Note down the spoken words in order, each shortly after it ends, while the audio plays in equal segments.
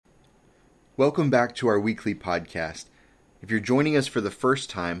Welcome back to our weekly podcast. If you're joining us for the first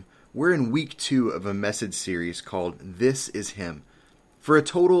time, we're in week 2 of a message series called This Is Him. For a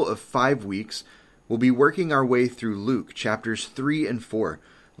total of 5 weeks, we'll be working our way through Luke chapters 3 and 4,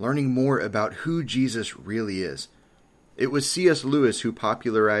 learning more about who Jesus really is. It was C.S. Lewis who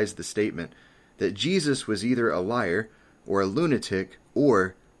popularized the statement that Jesus was either a liar or a lunatic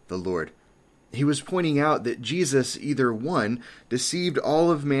or the Lord. He was pointing out that Jesus either 1, deceived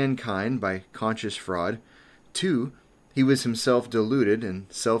all of mankind by conscious fraud, 2, he was himself deluded and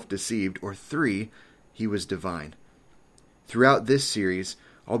self-deceived, or 3, he was divine. Throughout this series,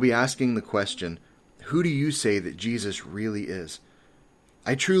 I'll be asking the question, who do you say that Jesus really is?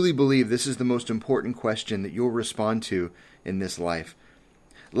 I truly believe this is the most important question that you'll respond to in this life.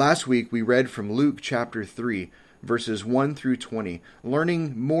 Last week, we read from Luke chapter 3, verses 1 through 20,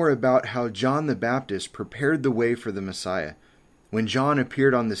 learning more about how John the Baptist prepared the way for the Messiah. When John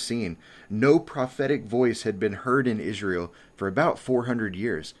appeared on the scene, no prophetic voice had been heard in Israel for about 400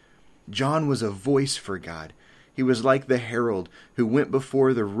 years. John was a voice for God. He was like the herald who went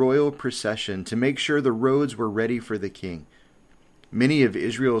before the royal procession to make sure the roads were ready for the king. Many of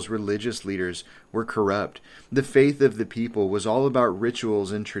Israel's religious leaders were corrupt. The faith of the people was all about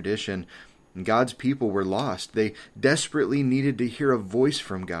rituals and tradition. God's people were lost. They desperately needed to hear a voice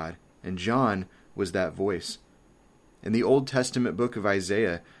from God, and John was that voice. In the Old Testament book of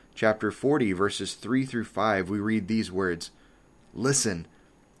Isaiah, chapter 40, verses 3 through 5, we read these words, "Listen,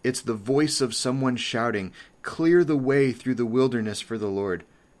 it's the voice of someone shouting, 'Clear the way through the wilderness for the Lord.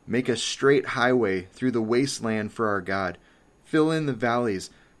 Make a straight highway through the wasteland for our God. Fill in the valleys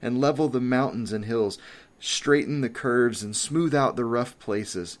and level the mountains and hills. Straighten the curves and smooth out the rough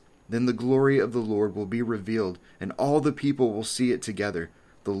places. Then the glory of the Lord will be revealed, and all the people will see it together.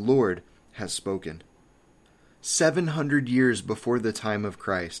 The Lord has spoken." 700 years before the time of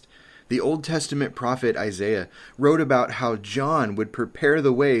Christ, the Old Testament prophet Isaiah wrote about how John would prepare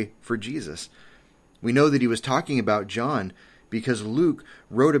the way for Jesus. We know that he was talking about John because Luke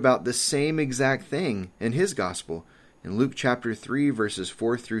wrote about the same exact thing in his gospel. In Luke chapter 3, verses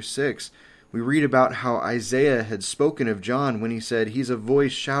 4 through 6, we read about how Isaiah had spoken of John when he said, "He's a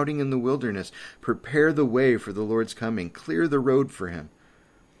voice shouting in the wilderness, prepare the way for the Lord's coming, clear the road for him."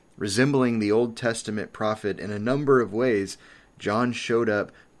 Resembling the Old Testament prophet in a number of ways, John showed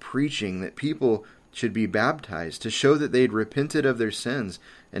up preaching that people should be baptized to show that they had repented of their sins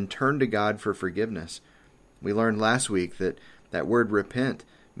and turned to God for forgiveness. We learned last week that word repent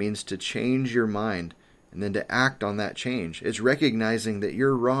means to change your mind and then to act on that change. It's recognizing that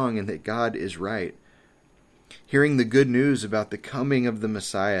you're wrong and that God is right. Hearing the good news about the coming of the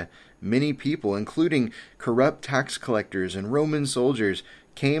Messiah, many people, including corrupt tax collectors and Roman soldiers,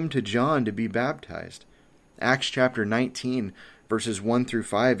 came to John to be baptized. Acts chapter 19, verses 1 through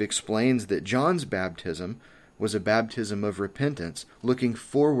 5 explains that John's baptism was a baptism of repentance, looking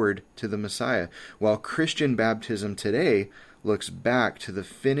forward to the Messiah, while Christian baptism today looks back to the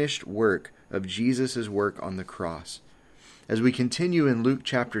finished work of Jesus' work on the cross. As we continue in Luke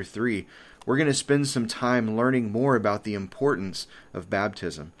chapter 3, we're going to spend some time learning more about the importance of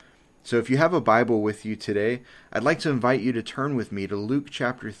baptism. So if you have a Bible with you today, I'd like to invite you to turn with me to Luke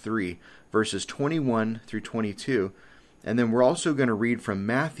chapter 3, verses 21 through 22, and then we're also going to read from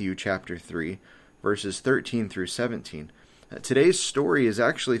Matthew chapter 3, verses 13 through 17. Today's story is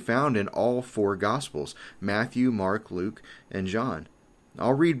actually found in all 4 Gospels, Matthew, Mark, Luke, and John.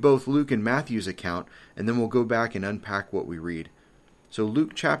 I'll read both Luke and Matthew's account, and then we'll go back and unpack what we read. So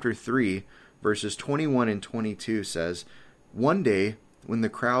Luke chapter 3, verses 21 and 22 says, "One day, when the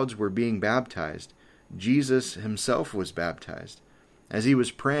crowds were being baptized, Jesus himself was baptized. As he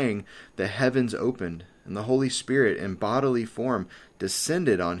was praying, the heavens opened, and the Holy Spirit in bodily form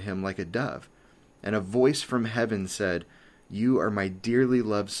descended on him like a dove. And a voice from heaven said, 'You are my dearly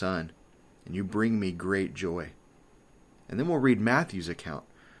loved Son, and you bring me great joy.'" And then we'll read Matthew's account.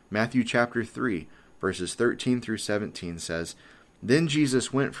 Matthew chapter 3, verses 13 through 17 says, "Then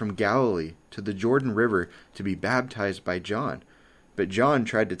Jesus went from Galilee to the Jordan River to be baptized by John. But John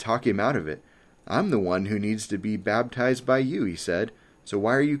tried to talk him out of it. 'I'm the one who needs to be baptized by you,' he said. 'So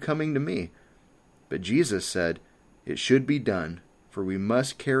why are you coming to me?' But Jesus said, 'It should be done, for we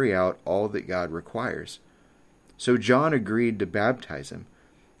must carry out all that God requires.' So John agreed to baptize him.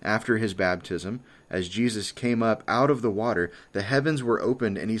 After his baptism, as Jesus came up out of the water, the heavens were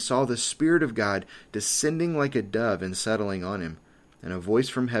opened, and he saw the Spirit of God descending like a dove and settling on him. And a voice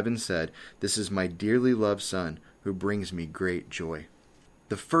from heaven said, 'This is my dearly loved Son, who brings me great joy.'"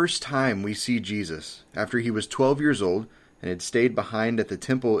 The first time we see Jesus, after he was 12 years old and had stayed behind at the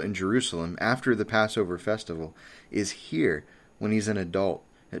temple in Jerusalem after the Passover festival, is here when he's an adult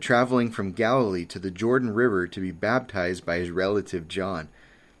traveling from Galilee to the Jordan River to be baptized by his relative John.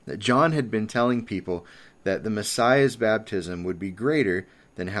 That John had been telling people that the Messiah's baptism would be greater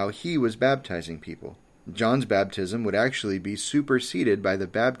than how he was baptizing people. John's baptism would actually be superseded by the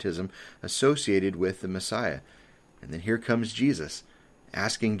baptism associated with the Messiah. And then here comes Jesus,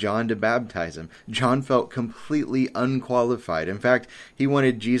 asking John to baptize him. John felt completely unqualified. In fact, he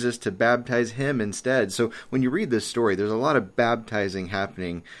wanted Jesus to baptize him instead. So when you read this story, there's a lot of baptizing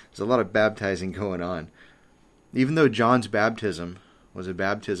happening. There's a lot of baptizing going on. Even though John's baptism was a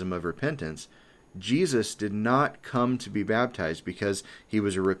baptism of repentance, Jesus did not come to be baptized because he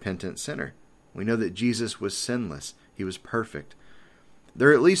was a repentant sinner. We know that Jesus was sinless. He was perfect. There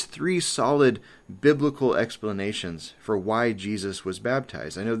are at least 3 solid biblical explanations for why Jesus was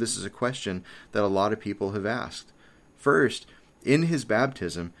baptized. I know this is a question that a lot of people have asked. First, in his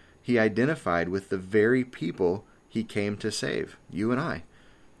baptism, he identified with the very people he came to save, you and I.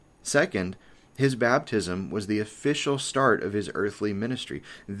 Second, his baptism was the official start of his earthly ministry.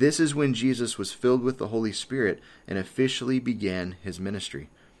 This is when Jesus was filled with the Holy Spirit and officially began his ministry.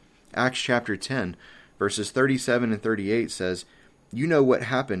 Acts chapter 10, verses 37 and 38 says, "You know what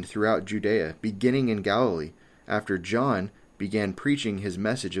happened throughout Judea, beginning in Galilee, after John began preaching his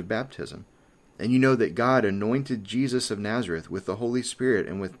message of baptism. And you know that God anointed Jesus of Nazareth with the Holy Spirit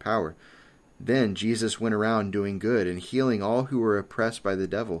and with power. Then Jesus went around doing good and healing all who were oppressed by the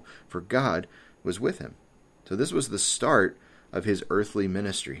devil, for God was with him." So this was the start of his earthly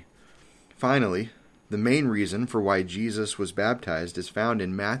ministry. Finally, the main reason for why Jesus was baptized is found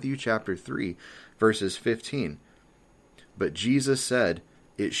in Matthew chapter 3, verses 15. "But Jesus said,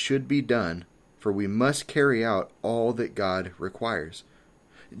 'It should be done, for we must carry out all that God requires.'"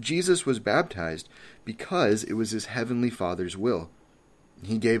 Jesus was baptized because it was his heavenly Father's will.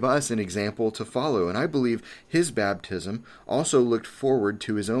 He gave us an example to follow, and I believe his baptism also looked forward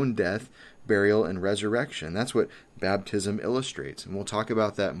to his own death, burial, and resurrection. That's what baptism illustrates, and we'll talk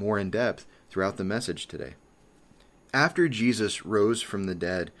about that more in depth throughout the message today. After Jesus rose from the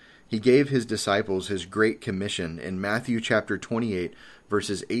dead, he gave his disciples his great commission in Matthew chapter 28,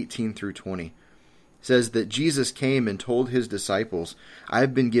 verses 18 through 20. It says that Jesus came and told his disciples, "I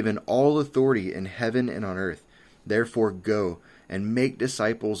have been given all authority in heaven and on earth. Therefore go and make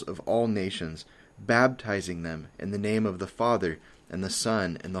disciples of all nations, baptizing them in the name of the Father and the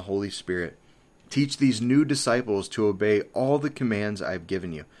Son and the Holy Spirit. Teach these new disciples to obey all the commands I have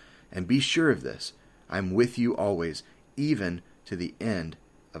given you. And be sure of this, I am with you always, even to the end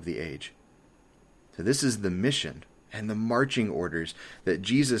of the age." So this is the mission and the marching orders that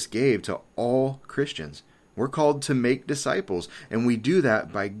Jesus gave to all Christians. We're called to make disciples, and we do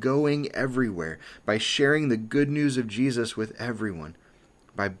that by going everywhere, by sharing the good news of Jesus with everyone,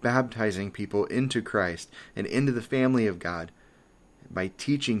 by baptizing people into Christ and into the family of God, by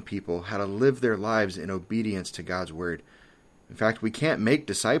teaching people how to live their lives in obedience to God's word. In fact, we can't make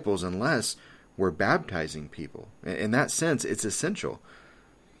disciples unless we're baptizing people. In that sense, it's essential.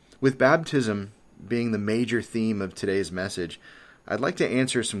 With baptism being the major theme of today's message, I'd like to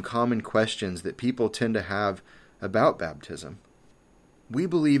answer some common questions that people tend to have about baptism. We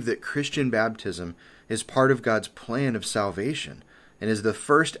believe that Christian baptism is part of God's plan of salvation and is the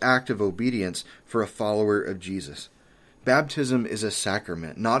first act of obedience for a follower of Jesus. Baptism is a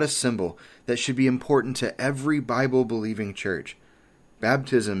sacrament, not a symbol, that should be important to every Bible-believing church.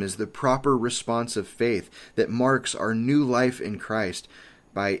 Baptism is the proper response of faith that marks our new life in Christ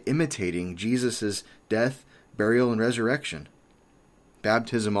by imitating Jesus' death, burial, and resurrection.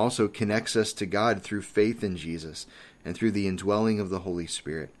 Baptism also connects us to God through faith in Jesus and through the indwelling of the Holy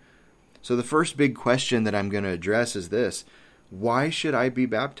Spirit. So the first big question that I'm going to address is this: why should I be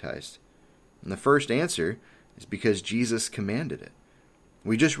baptized? And the first answer is because Jesus commanded it.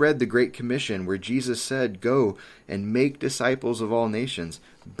 We just read the Great Commission where Jesus said, "Go and make disciples of all nations,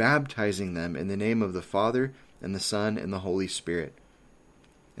 baptizing them in the name of the Father and the Son and the Holy Spirit."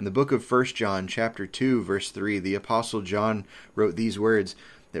 In the book of 1 John chapter 2, verse 3, the Apostle John wrote these words,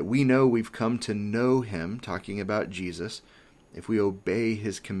 that we know we've come to know him, talking about Jesus, if we obey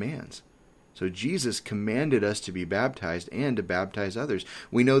his commands. So Jesus commanded us to be baptized and to baptize others.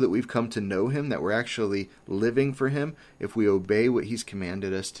 We know that we've come to know him, that we're actually living for him if we obey what he's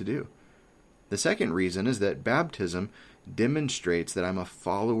commanded us to do. The second reason is that baptism demonstrates that I'm a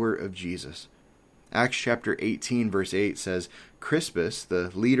follower of Jesus. Acts chapter 18, verse 8 says, "Crispus,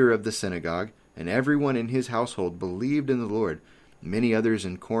 the leader of the synagogue, and everyone in his household believed in the Lord. Many others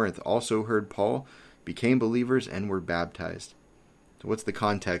in Corinth also heard Paul, became believers, and were baptized." So what's the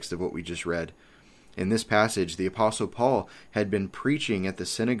context of what we just read? In this passage, the Apostle Paul had been preaching at the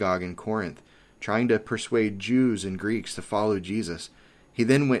synagogue in Corinth, trying to persuade Jews and Greeks to follow Jesus. He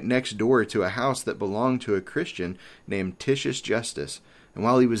then went next door to a house that belonged to a Christian named Titius Justus. And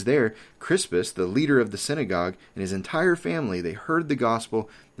while he was there, Crispus, the leader of the synagogue, and his entire family, they heard the gospel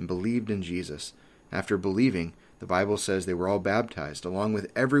and believed in Jesus. After believing, the Bible says they were all baptized, along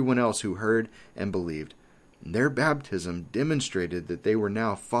with everyone else who heard and believed. And their baptism demonstrated that they were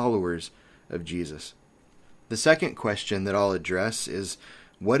now followers of Jesus. The second question that I'll address is,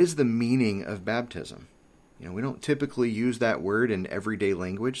 what is the meaning of baptism? We don't typically use that word in everyday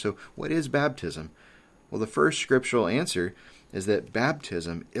language, so what is baptism? Well, the first scriptural answer is that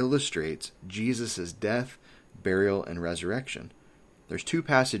baptism illustrates Jesus' death, burial, and resurrection. There's two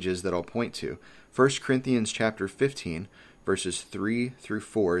passages that I'll point to. 1 Corinthians chapter 15, verses 3 through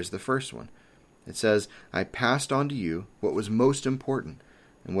 4 is the first one. It says, "I passed on to you what was most important,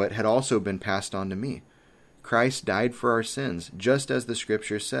 and what had also been passed on to me. Christ died for our sins, just as the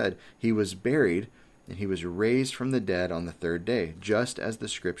Scripture said. He was buried, and he was raised from the dead on the third day, just as the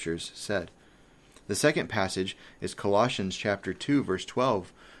Scriptures said." The second passage is Colossians chapter 2, verse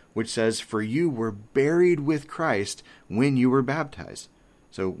 12, which says, "For you were buried with Christ when you were baptized."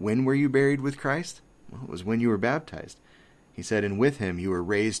 So when were you buried with Christ? Well, it was when you were baptized. He said, "And with him you were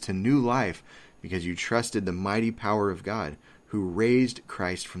raised to new life because you trusted the mighty power of God, who raised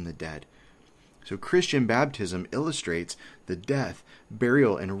Christ from the dead." So Christian baptism illustrates the death,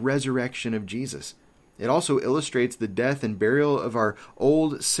 burial, and resurrection of Jesus. It also illustrates the death and burial of our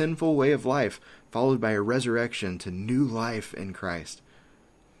old sinful way of life, followed by a resurrection to new life in Christ.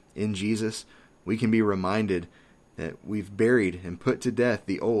 In Jesus, we can be reminded that we've buried and put to death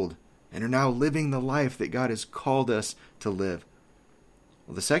the old and are now living the life that God has called us to live.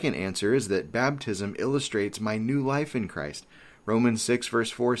 Well, the second answer is that baptism illustrates my new life in Christ. Romans 6 verse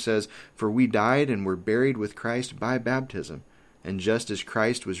 4 says, "For we died and were buried with Christ by baptism, and just as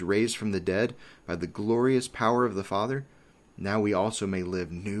Christ was raised from the dead by the glorious power of the Father, now we also may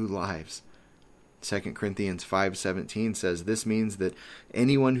live new lives." 2 Corinthians 5:17 says, "This means that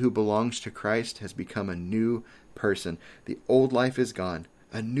anyone who belongs to Christ has become a new person. The old life is gone.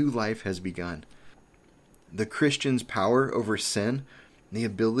 A new life has begun." The Christian's power over sin, the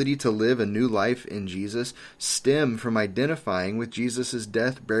ability to live a new life in Jesus, stem from identifying with Jesus'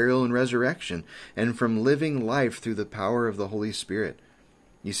 death, burial, and resurrection, and from living life through the power of the Holy Spirit.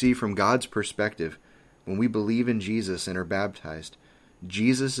 You see, from God's perspective, when we believe in Jesus and are baptized,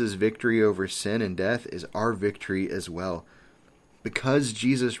 Jesus' victory over sin and death is our victory as well. Because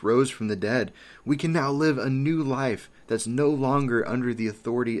Jesus rose from the dead, we can now live a new life that's no longer under the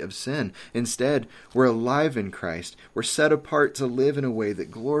authority of sin. Instead, we're alive in Christ. We're set apart to live in a way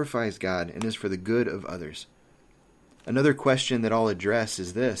that glorifies God and is for the good of others. Another question that I'll address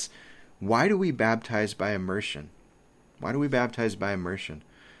is this: why do we baptize by immersion? Why do we baptize by immersion?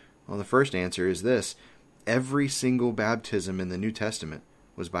 Well, the first answer is this: every single baptism in the New Testament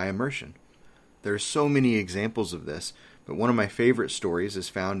was by immersion. There are so many examples of this, but one of my favorite stories is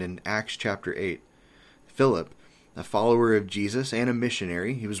found in Acts chapter 8. Philip, a follower of Jesus and a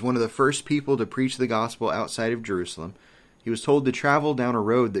missionary, he was one of the first people to preach the gospel outside of Jerusalem. He was told to travel down a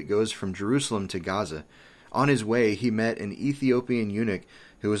road that goes from Jerusalem to Gaza. On his way, he met an Ethiopian eunuch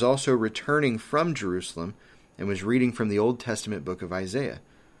who was also returning from Jerusalem and was reading from the Old Testament book of Isaiah.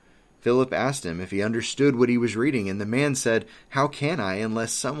 Philip asked him if he understood what he was reading, and the man said, "How can I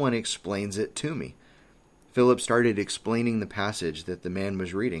unless someone explains it to me?" Philip started explaining the passage that the man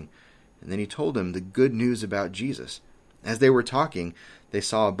was reading, and then he told him the good news about Jesus. As they were talking, they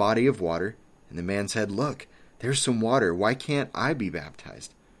saw a body of water, and the man said, "Look, there's some water. Why can't I be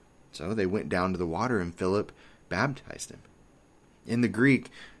baptized?" So they went down to the water, and Philip baptized him. In the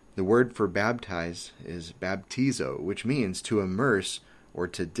Greek, the word for baptize is baptizo, which means to immerse or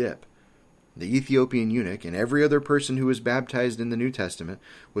to dip. The Ethiopian eunuch and every other person who was baptized in the New Testament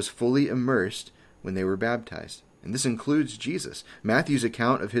was fully immersed when they were baptized. And this includes Jesus. Matthew's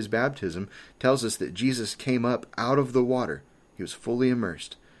account of his baptism tells us that Jesus came up out of the water. He was fully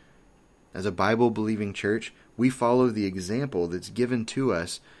immersed. As a Bible-believing church, we follow the example that's given to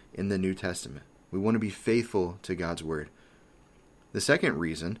us in the New Testament. We want to be faithful to God's Word. The second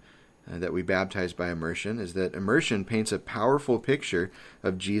reason that we baptize by immersion is that immersion paints a powerful picture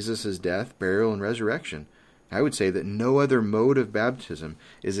of Jesus' death, burial, and resurrection. I would say that no other mode of baptism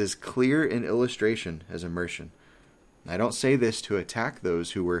is as clear an illustration as immersion. I don't say this to attack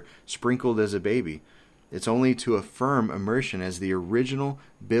those who were sprinkled as a baby. It's only to affirm immersion as the original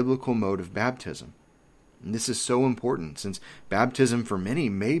biblical mode of baptism. And this is so important, since baptism for many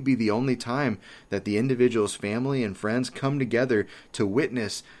may be the only time that the individual's family and friends come together to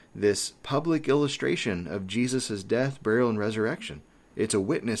witness this public illustration of Jesus' death, burial, and resurrection. It's a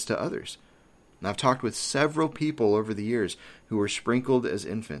witness to others. And I've talked with several people over the years who were sprinkled as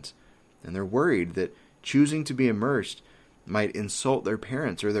infants, and they're worried that choosing to be immersed might insult their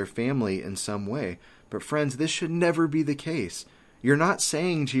parents or their family in some way. But friends, this should never be the case. You're not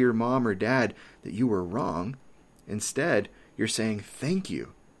saying to your mom or dad that you were wrong. Instead, you're saying, thank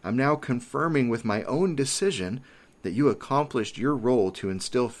you. I'm now confirming with my own decision that you accomplished your role to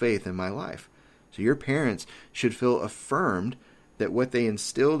instill faith in my life. So your parents should feel affirmed that what they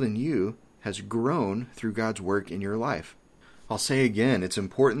instilled in you has grown through God's work in your life. I'll say again, it's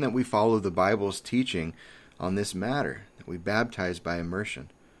important that we follow the Bible's teaching on this matter, that we baptize by immersion.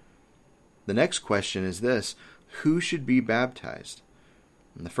 The next question is this: who should be baptized?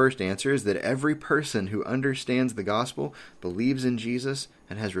 And the first answer is that every person who understands the gospel, believes in Jesus,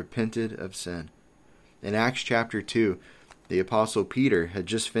 and has repented of sin. In Acts chapter 2, the Apostle Peter had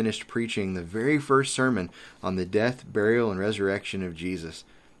just finished preaching the very first sermon on the death, burial, and resurrection of Jesus.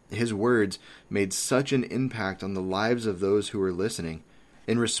 His words made such an impact on the lives of those who were listening.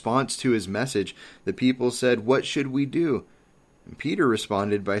 In response to his message, the people said, "What should we do?" And Peter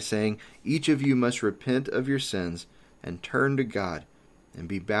responded by saying, "Each of you must repent of your sins and turn to God and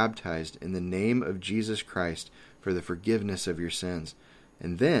be baptized in the name of Jesus Christ for the forgiveness of your sins.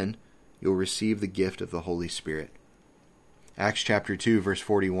 And then you'll receive the gift of the Holy Spirit." Acts chapter 2 verse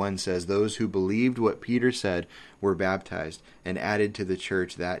 41 says, "Those who believed what Peter said were baptized and added to the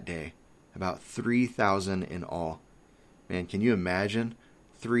church that day." About 3,000 in all. Man, can you imagine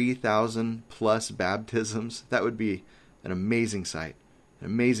 3,000 plus baptisms? That would be an amazing sight, an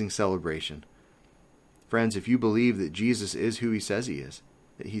amazing celebration. Friends, if you believe that Jesus is who he says he is,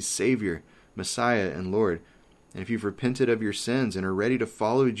 that he's Savior, Messiah, and Lord, and if you've repented of your sins and are ready to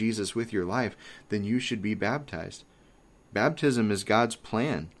follow Jesus with your life, then you should be baptized. Baptism is God's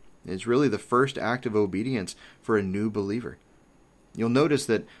plan. It's really the first act of obedience for a new believer. You'll notice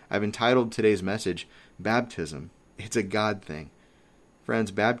that I've entitled today's message, Baptism. It's a God thing.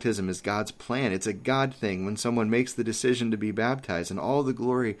 Friends, baptism is God's plan. It's a God thing when someone makes the decision to be baptized, and all the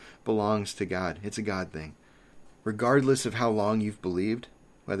glory belongs to God. It's a God thing. Regardless of how long you've believed,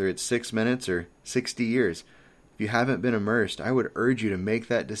 whether it's 6 minutes or 60 years, if you haven't been immersed, I would urge you to make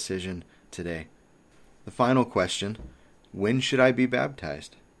that decision today. The final question: when should I be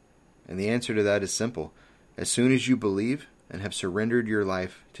baptized? And the answer to that is simple: as soon as you believe and have surrendered your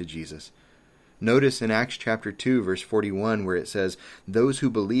life to Jesus. Notice in Acts chapter 2, verse 41, where it says, "Those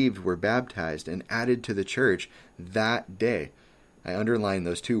who believed were baptized and added to the church that day." I underline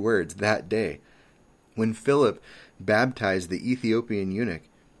those two words, that day. When Philip baptized the Ethiopian eunuch,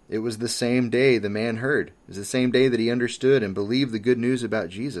 it was the same day the man heard. It was the same day that he understood and believed the good news about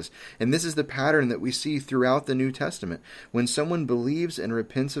Jesus. And this is the pattern that we see throughout the New Testament. When someone believes and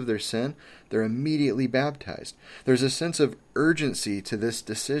repents of their sin, they're immediately baptized. There's a sense of urgency to this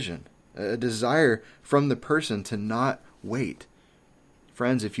decision, a desire from the person to not wait.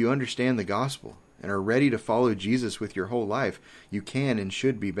 Friends, if you understand the gospel and are ready to follow Jesus with your whole life, you can and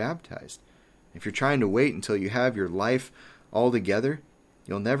should be baptized. If you're trying to wait until you have your life all together,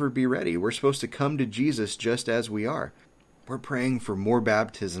 you'll never be ready. We're supposed to come to Jesus just as we are. We're praying for more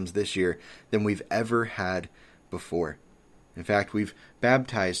baptisms this year than we've ever had before. In fact, we've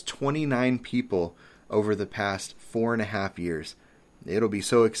baptized 29 people over the past 4.5 years. It'll be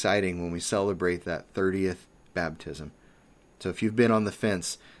so exciting when we celebrate that 30th baptism. So if you've been on the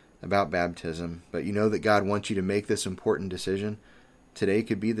fence about baptism, but you know that God wants you to make this important decision, today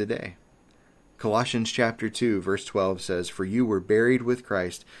could be the day. Colossians chapter 2, verse 12 says, "For you were buried with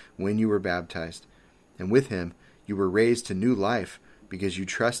Christ when you were baptized, and with him you were raised to new life because you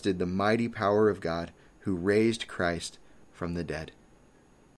trusted the mighty power of God who raised Christ from the dead."